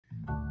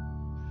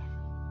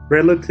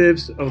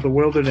Relatives of the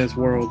wilderness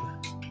world.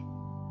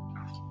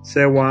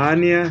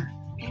 Sewaania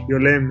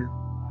Yoeme.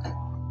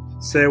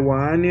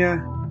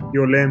 Sewaania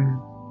Yoeme.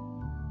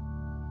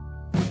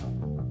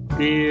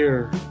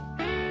 Deer.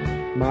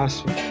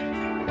 Maso.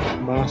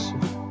 Maso.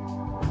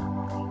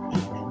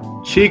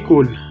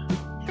 Chikul.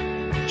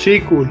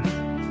 Chikul.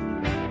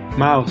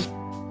 Mouse.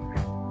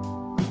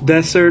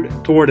 Desert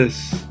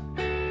tortoise.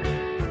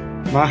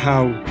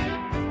 Mahau.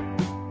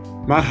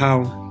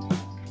 Mahau.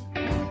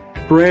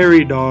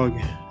 Prairie dog.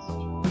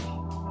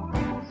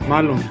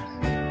 Malon.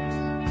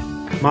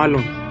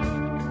 Malon.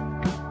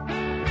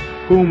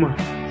 Puma.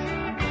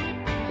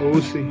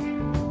 Osi.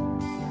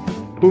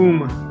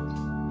 Puma.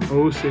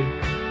 Osi.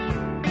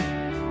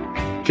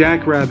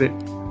 Jackrabbit.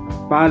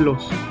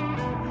 Palos.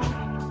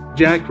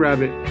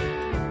 Jackrabbit.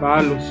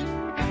 Palos.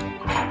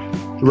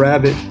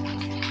 Rabbit.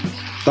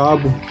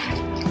 Tabu.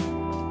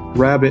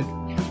 Rabbit.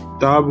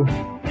 Tabu.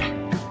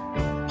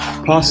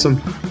 Possum.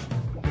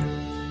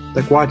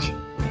 Taquache.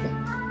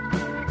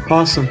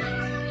 Possum.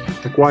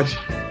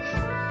 Taquache.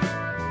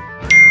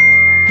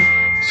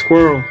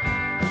 Squirrel.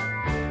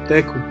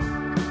 Teku.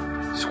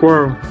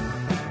 Squirrel.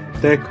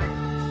 Teku.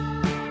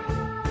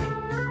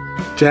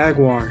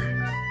 Jaguar.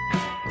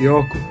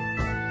 Yoku.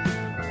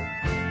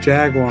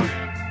 Jaguar.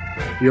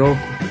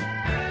 Yoku.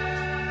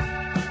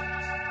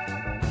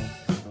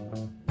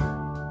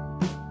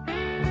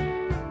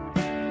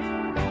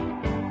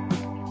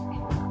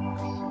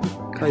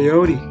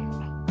 Coyote.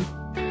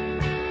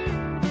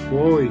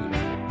 Woi.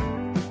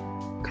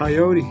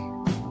 Coyote.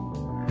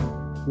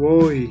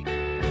 Woi.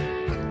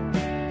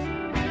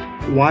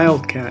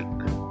 Wildcat.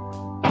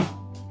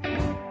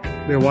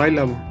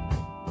 Bewailabo.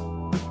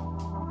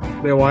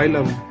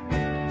 Bewailabo.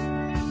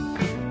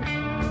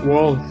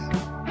 Wolf.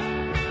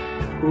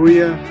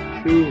 Huya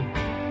Shu.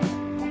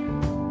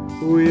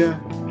 Huya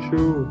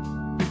Shu.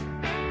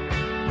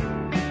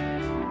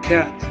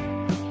 Cat.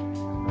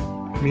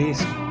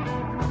 Meese.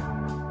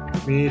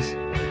 Meese.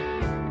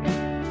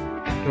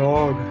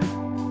 Dog.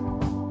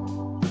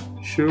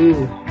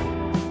 Shoe.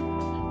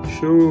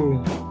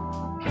 Shoe.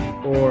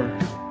 Or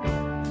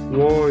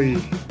woi.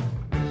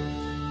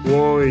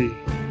 Woi.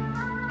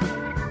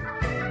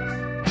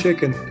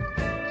 Chicken.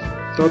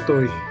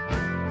 Totoi.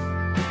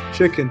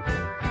 Chicken.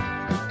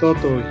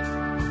 Totoi.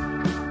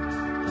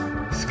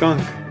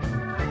 Skunk.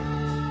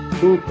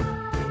 Hoopa.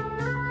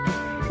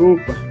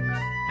 Hoopa.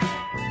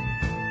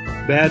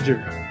 Badger.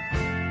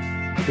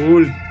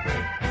 Uli.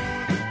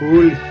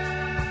 Uli.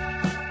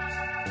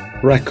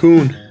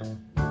 Raccoon.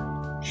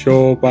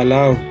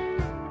 Shopalau.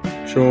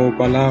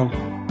 Shopalau.